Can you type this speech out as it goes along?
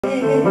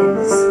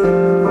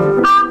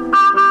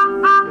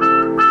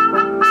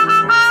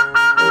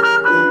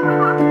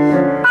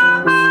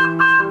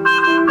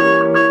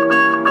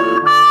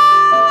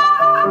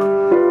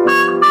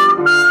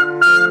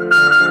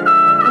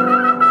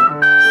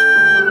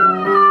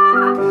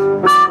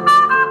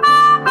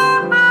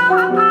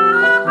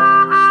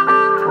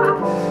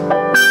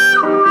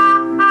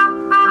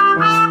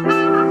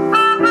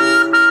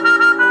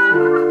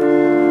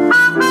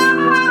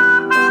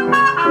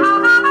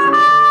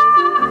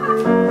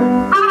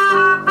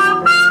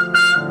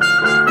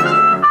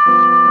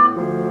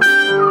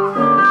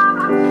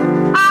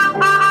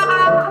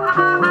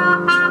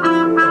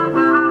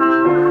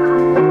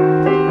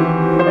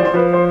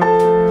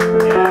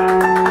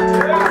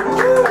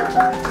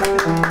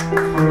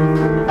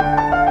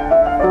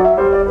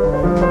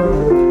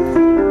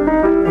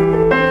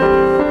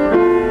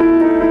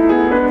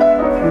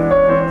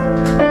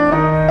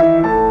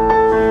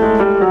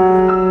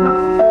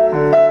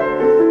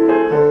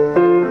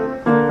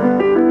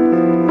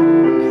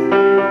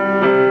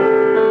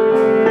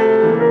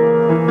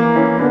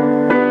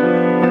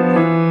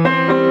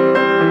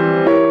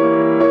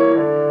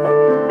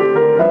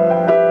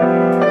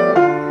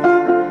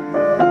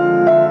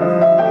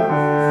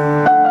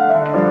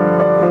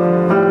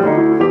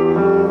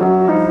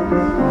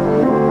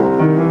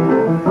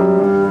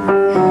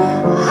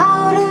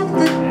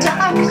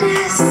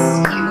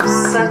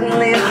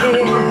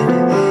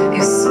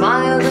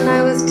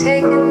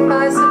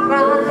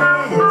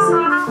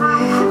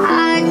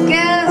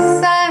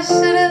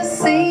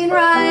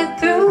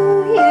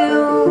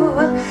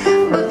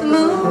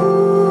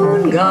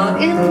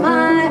In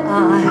my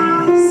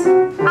eyes,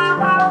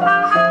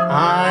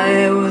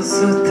 I was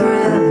so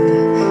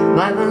thrilled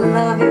by the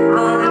love you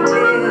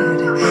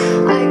volunteered.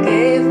 I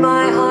gave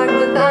my heart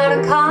without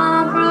a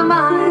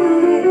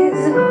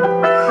compromise.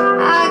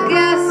 I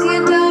guess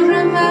you don't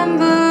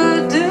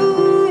remember, do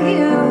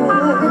you,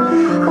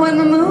 when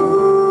the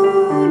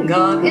moon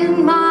got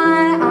in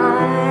my eyes?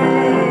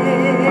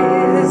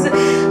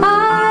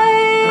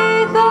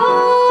 I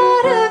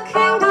thought a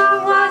kingdom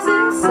was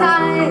in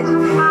sight,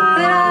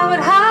 that I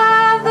would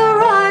have the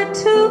right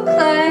to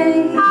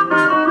claim.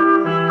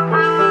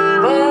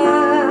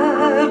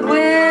 But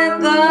with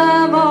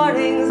the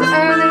morning's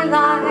early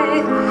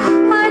light,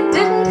 I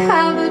didn't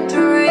have a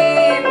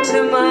dream to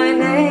my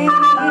name.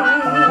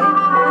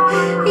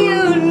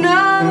 You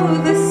know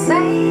the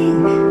saying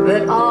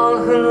that all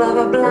who love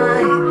are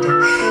blind.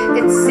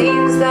 It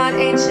seems that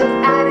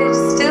ancient adage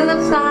still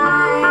applies.